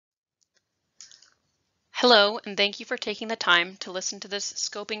Hello, and thank you for taking the time to listen to this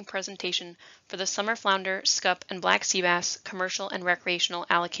scoping presentation for the Summer Flounder, Scup, and Black Sea Bass Commercial and Recreational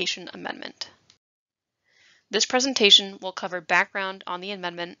Allocation Amendment. This presentation will cover background on the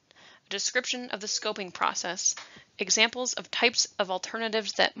amendment, a description of the scoping process, examples of types of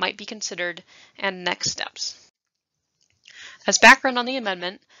alternatives that might be considered, and next steps. As background on the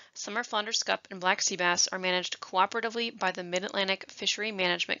amendment, Summer Flounder, Scup, and Black Sea Bass are managed cooperatively by the Mid-Atlantic Fishery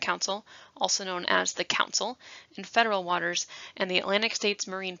Management Council, also known as the Council, in federal waters, and the Atlantic States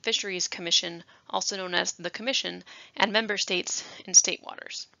Marine Fisheries Commission, also known as the Commission, and member states in state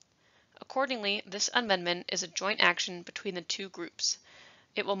waters. Accordingly, this amendment is a joint action between the two groups.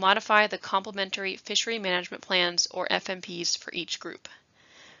 It will modify the complementary fishery management plans, or FMPs, for each group.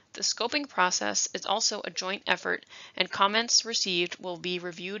 The scoping process is also a joint effort, and comments received will be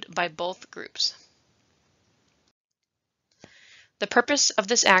reviewed by both groups. The purpose of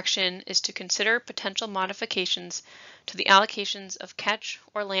this action is to consider potential modifications to the allocations of catch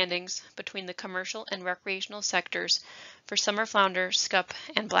or landings between the commercial and recreational sectors for summer flounder, scup,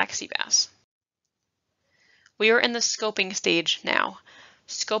 and black sea bass. We are in the scoping stage now.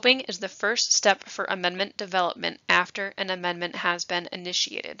 Scoping is the first step for amendment development after an amendment has been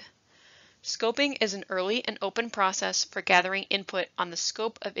initiated. Scoping is an early and open process for gathering input on the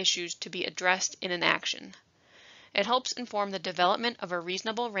scope of issues to be addressed in an action. It helps inform the development of a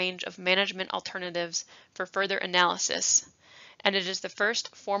reasonable range of management alternatives for further analysis, and it is the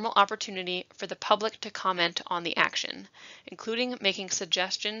first formal opportunity for the public to comment on the action, including making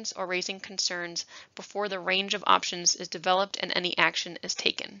suggestions or raising concerns before the range of options is developed and any action is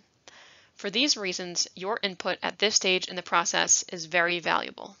taken. For these reasons, your input at this stage in the process is very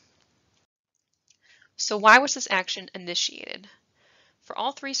valuable. So why was this action initiated? For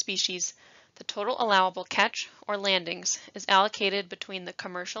all three species, the total allowable catch or landings is allocated between the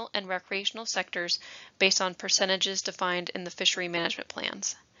commercial and recreational sectors based on percentages defined in the fishery management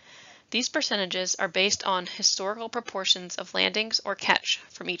plans. These percentages are based on historical proportions of landings or catch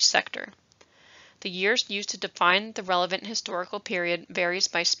from each sector. The years used to define the relevant historical period varies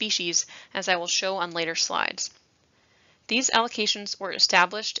by species, as I will show on later slides. These allocations were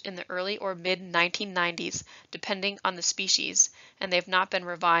established in the early or mid-1990s, depending on the species, and they have not been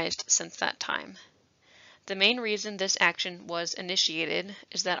revised since that time. The main reason this action was initiated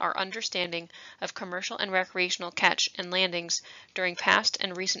is that our understanding of commercial and recreational catch and landings during past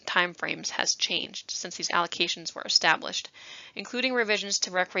and recent timeframes has changed since these allocations were established, including revisions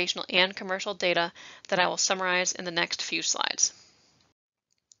to recreational and commercial data that I will summarize in the next few slides.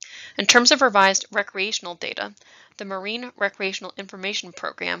 In terms of revised recreational data, the Marine Recreational Information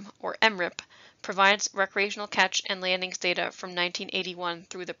Program, or MRIP, provides recreational catch and landings data from 1981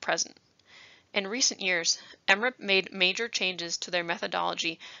 through the present. In recent years, MRIP made major changes to their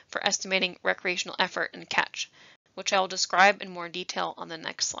methodology for estimating recreational effort and catch, which I will describe in more detail on the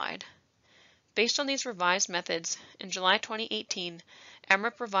next slide. Based on these revised methods, in July 2018,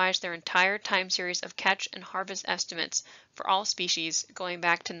 MRIP revised their entire time series of catch and harvest estimates for all species going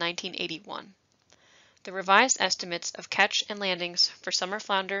back to 1981. The revised estimates of catch and landings for summer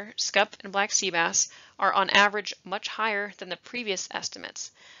flounder, scup, and black sea bass are on average much higher than the previous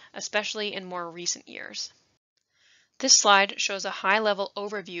estimates, especially in more recent years. This slide shows a high-level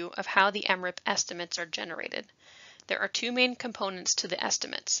overview of how the MRIP estimates are generated. There are two main components to the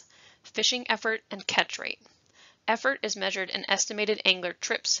estimates: fishing effort and catch rate. Effort is measured in estimated angler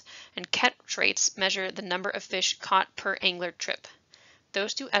trips, and catch rates measure the number of fish caught per angler trip.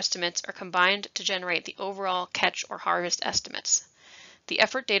 Those two estimates are combined to generate the overall catch or harvest estimates. The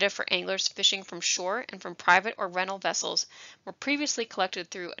effort data for anglers fishing from shore and from private or rental vessels were previously collected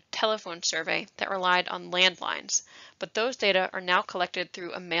through a telephone survey that relied on landlines, but those data are now collected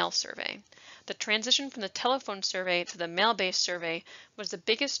through a mail survey. The transition from the telephone survey to the mail-based survey was the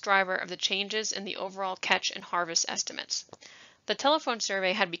biggest driver of the changes in the overall catch and harvest estimates. The telephone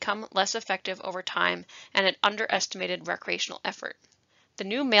survey had become less effective over time and it underestimated recreational effort. The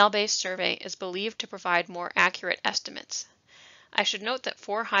new mail-based survey is believed to provide more accurate estimates. I should note that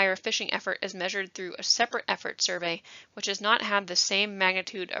for-hire fishing effort is measured through a separate effort survey, which has not had the same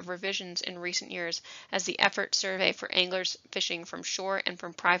magnitude of revisions in recent years as the effort survey for anglers fishing from shore and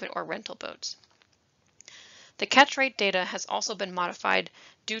from private or rental boats. The catch rate data has also been modified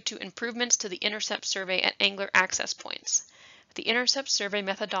due to improvements to the intercept survey at angler access points. The intercept survey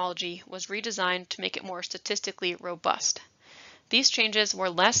methodology was redesigned to make it more statistically robust. These changes were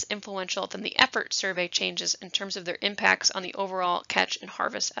less influential than the effort survey changes in terms of their impacts on the overall catch and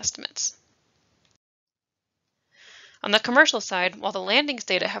harvest estimates. On the commercial side, while the landings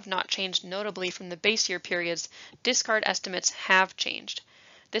data have not changed notably from the base year periods, discard estimates have changed.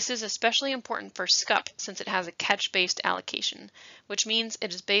 This is especially important for Scup since it has a catch-based allocation, which means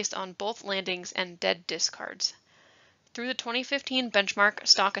it is based on both landings and dead discards. Through the 2015 benchmark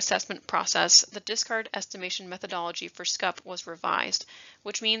stock assessment process, the discard estimation methodology for Scup was revised,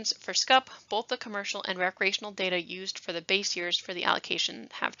 which means for Scup, both the commercial and recreational data used for the base years for the allocation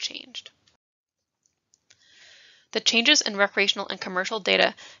have changed. The changes in recreational and commercial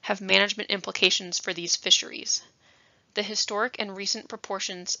data have management implications for these fisheries. The historic and recent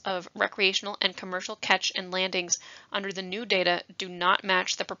proportions of recreational and commercial catch and landings under the new data do not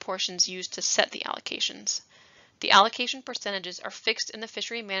match the proportions used to set the allocations. The allocation percentages are fixed in the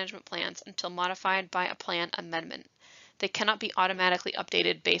fishery management plans until modified by a plan amendment. They cannot be automatically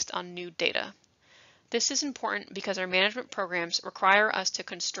updated based on new data. This is important because our management programs require us to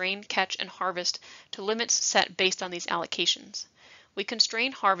constrain catch and harvest to limits set based on these allocations. We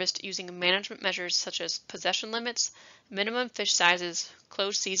constrain harvest using management measures such as possession limits, minimum fish sizes,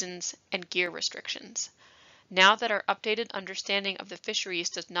 closed seasons, and gear restrictions. Now that our updated understanding of the fisheries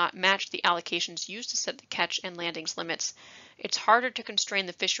does not match the allocations used to set the catch and landings limits, it's harder to constrain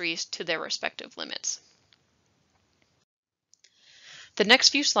the fisheries to their respective limits. The next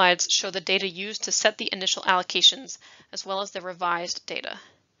few slides show the data used to set the initial allocations, as well as the revised data.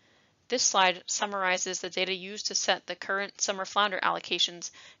 This slide summarizes the data used to set the current summer flounder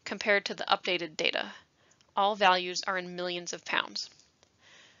allocations compared to the updated data. All values are in millions of pounds.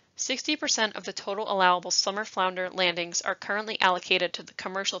 60% of the total allowable summer flounder landings are currently allocated to the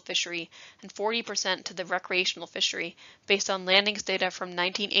commercial fishery and 40% to the recreational fishery based on landings data from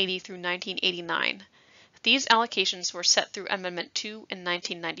 1980 through 1989. These allocations were set through Amendment 2 in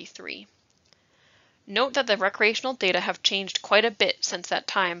 1993. Note that the recreational data have changed quite a bit since that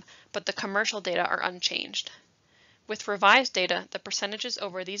time, but the commercial data are unchanged. With revised data, the percentages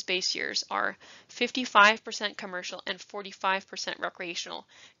over these base years are 55% commercial and 45% recreational,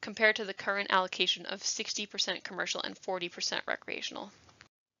 compared to the current allocation of 60% commercial and 40% recreational.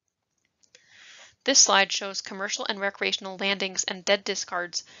 This slide shows commercial and recreational landings and dead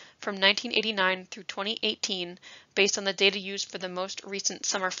discards from 1989 through 2018 based on the data used for the most recent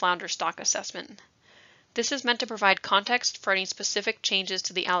summer flounder stock assessment. This is meant to provide context for any specific changes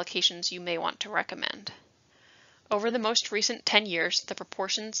to the allocations you may want to recommend. Over the most recent 10 years, the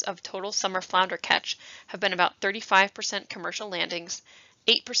proportions of total summer flounder catch have been about 35% commercial landings,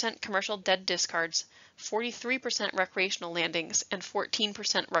 8% commercial dead discards, 43% recreational landings, and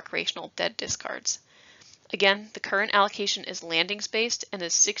 14% recreational dead discards. Again, the current allocation is landings-based and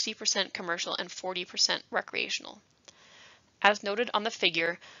is 60% commercial and 40% recreational. As noted on the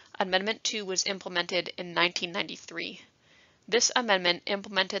figure, Amendment 2 was implemented in 1993. This amendment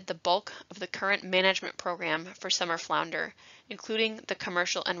implemented the bulk of the current management program for summer flounder, including the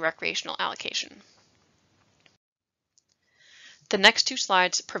commercial and recreational allocation. The next two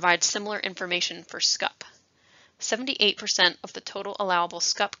slides provide similar information for Scup. 78% of the total allowable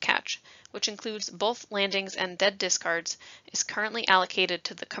Scup catch, which includes both landings and dead discards, is currently allocated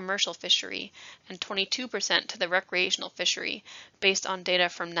to the commercial fishery and 22% to the recreational fishery based on data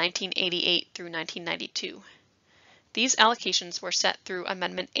from 1988 through 1992. These allocations were set through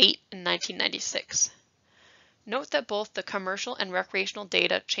Amendment 8 in 1996. Note that both the commercial and recreational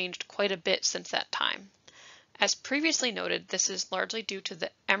data changed quite a bit since that time. As previously noted, this is largely due to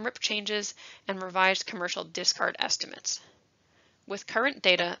the MRIP changes and revised commercial discard estimates. With current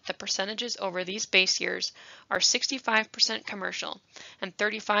data, the percentages over these base years are 65% commercial and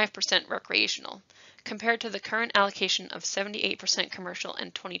 35% recreational, compared to the current allocation of 78% commercial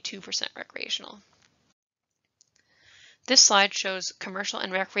and 22% recreational. This slide shows commercial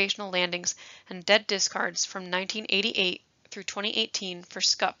and recreational landings and dead discards from 1988 through 2018 for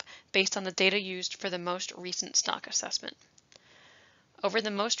Scup based on the data used for the most recent stock assessment. Over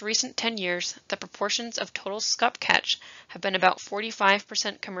the most recent 10 years, the proportions of total Scup catch have been about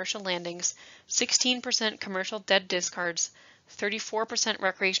 45% commercial landings, 16% commercial dead discards, 34%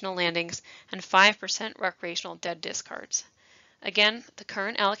 recreational landings, and 5% recreational dead discards. Again, the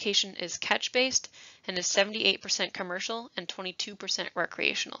current allocation is catch-based and is 78% commercial and 22%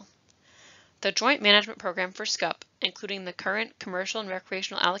 recreational. The Joint Management Program for Scup, including the current commercial and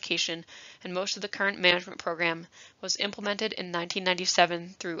recreational allocation and most of the current management program, was implemented in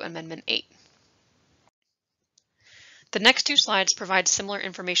 1997 through Amendment 8. The next two slides provide similar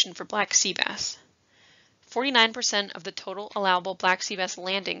information for black sea bass. 49% of the total allowable black sea bass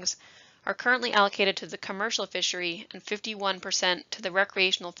landings are currently allocated to the commercial fishery and 51% to the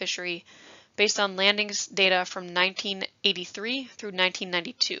recreational fishery based on landings data from 1983 through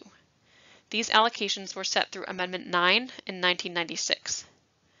 1992. These allocations were set through Amendment 9 in 1996.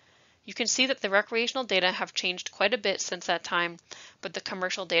 You can see that the recreational data have changed quite a bit since that time, but the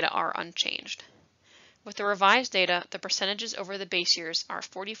commercial data are unchanged. With the revised data, the percentages over the base years are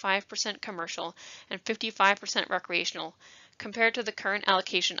 45% commercial and 55% recreational, compared to the current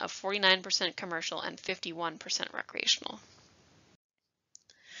allocation of 49% commercial and 51% recreational.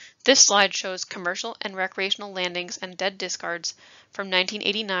 This slide shows commercial and recreational landings and dead discards from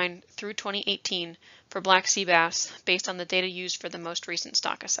 1989 through 2018 for black sea bass based on the data used for the most recent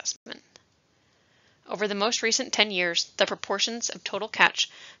stock assessment. Over the most recent 10 years, the proportions of total catch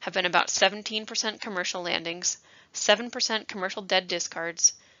have been about 17% commercial landings, 7% commercial dead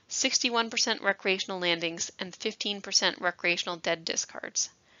discards, 61% recreational landings, and 15% recreational dead discards.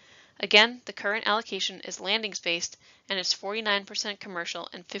 Again, the current allocation is landings-based and is 49% commercial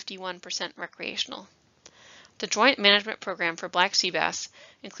and 51% recreational. The Joint Management Program for Black Sea Bass,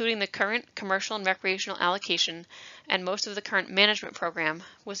 including the current commercial and recreational allocation and most of the current management program,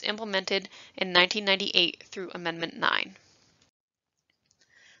 was implemented in 1998 through Amendment 9.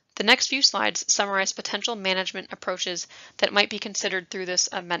 The next few slides summarize potential management approaches that might be considered through this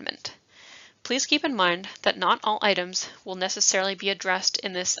amendment. Please keep in mind that not all items will necessarily be addressed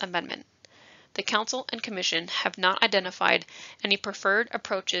in this amendment. The Council and Commission have not identified any preferred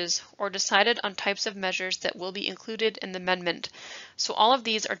approaches or decided on types of measures that will be included in the amendment, so all of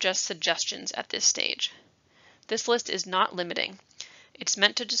these are just suggestions at this stage. This list is not limiting. It's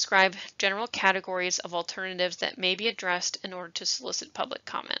meant to describe general categories of alternatives that may be addressed in order to solicit public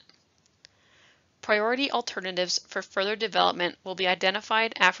comment. Priority alternatives for further development will be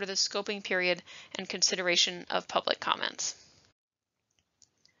identified after the scoping period and consideration of public comments.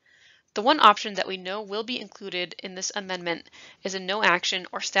 The one option that we know will be included in this amendment is a no action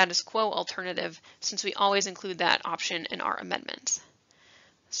or status quo alternative, since we always include that option in our amendments.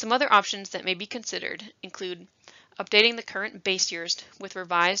 Some other options that may be considered include updating the current base years with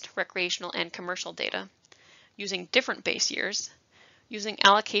revised recreational and commercial data, using different base years, using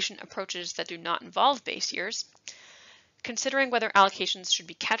allocation approaches that do not involve base years, considering whether allocations should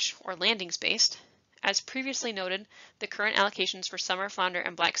be catch or landings based. As previously noted, the current allocations for summer flounder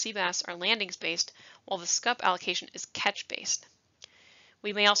and black sea bass are landings based, while the Scup allocation is catch based.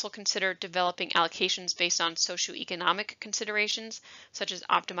 We may also consider developing allocations based on socioeconomic considerations, such as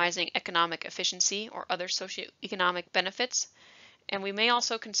optimizing economic efficiency or other socioeconomic benefits, and we may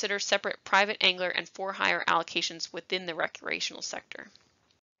also consider separate private angler and for-hire allocations within the recreational sector.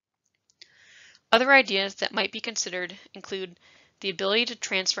 Other ideas that might be considered include the ability to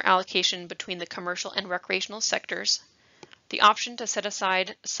transfer allocation between the commercial and recreational sectors, the option to set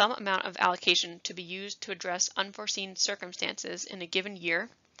aside some amount of allocation to be used to address unforeseen circumstances in a given year,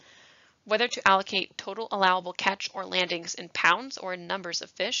 whether to allocate total allowable catch or landings in pounds or in numbers of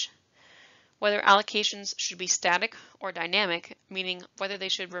fish, whether allocations should be static or dynamic, meaning whether they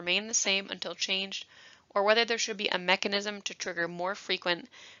should remain the same until changed, or whether there should be a mechanism to trigger more frequent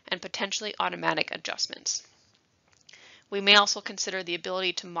and potentially automatic adjustments. We may also consider the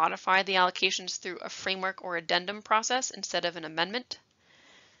ability to modify the allocations through a framework or addendum process instead of an amendment.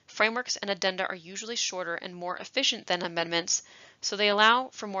 Frameworks and addenda are usually shorter and more efficient than amendments, so they allow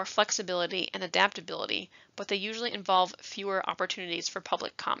for more flexibility and adaptability, but they usually involve fewer opportunities for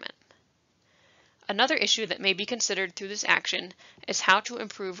public comment. Another issue that may be considered through this action is how to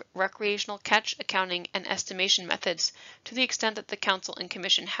improve recreational catch accounting and estimation methods to the extent that the Council and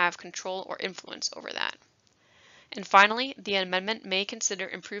Commission have control or influence over that. And finally, the amendment may consider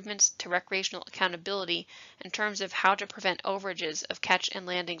improvements to recreational accountability in terms of how to prevent overages of catch and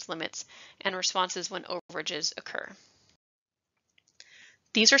landings limits and responses when overages occur.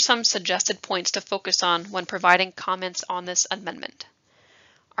 These are some suggested points to focus on when providing comments on this amendment.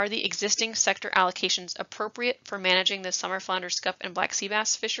 Are the existing sector allocations appropriate for managing the summer flounder, scup, and black sea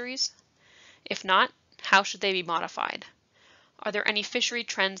bass fisheries? If not, how should they be modified? Are there any fishery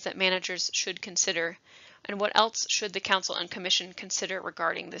trends that managers should consider? And what else should the Council and Commission consider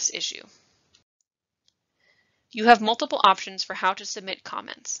regarding this issue? You have multiple options for how to submit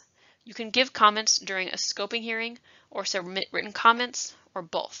comments. You can give comments during a scoping hearing or submit written comments, or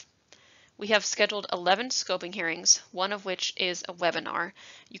both. We have scheduled 11 scoping hearings, one of which is a webinar.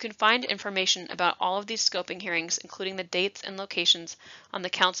 You can find information about all of these scoping hearings, including the dates and locations, on the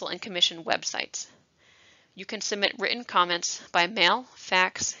Council and Commission websites. You can submit written comments by mail,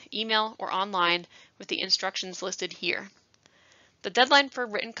 fax, email, or online with the instructions listed here. The deadline for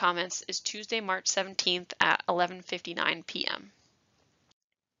written comments is Tuesday, March 17th at 11:59 p.m.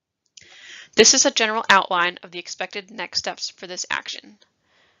 This is a general outline of the expected next steps for this action.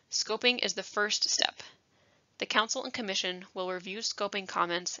 Scoping is the first step. The Council and Commission will review scoping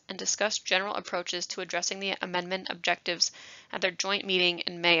comments and discuss general approaches to addressing the amendment objectives at their joint meeting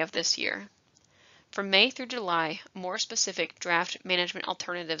in May of this year. From May through July, more specific draft management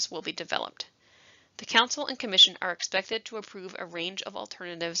alternatives will be developed. The Council and Commission are expected to approve a range of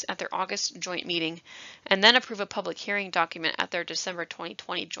alternatives at their August joint meeting and then approve a public hearing document at their December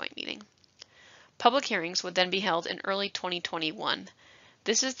 2020 joint meeting. Public hearings would then be held in early 2021.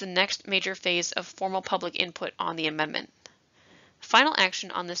 This is the next major phase of formal public input on the amendment. Final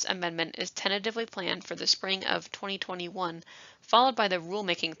action on this amendment is tentatively planned for the spring of 2021, followed by the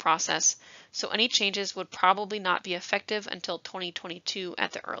rulemaking process, so any changes would probably not be effective until 2022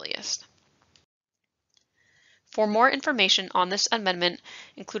 at the earliest. For more information on this amendment,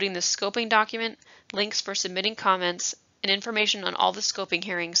 including the scoping document, links for submitting comments, and information on all the scoping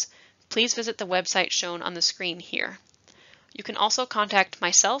hearings, please visit the website shown on the screen here. You can also contact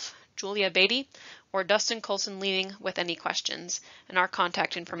myself, Julia Beatty, or Dustin Colson-Leading with any questions, and our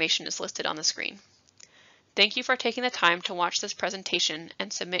contact information is listed on the screen. Thank you for taking the time to watch this presentation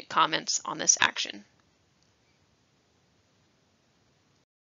and submit comments on this action.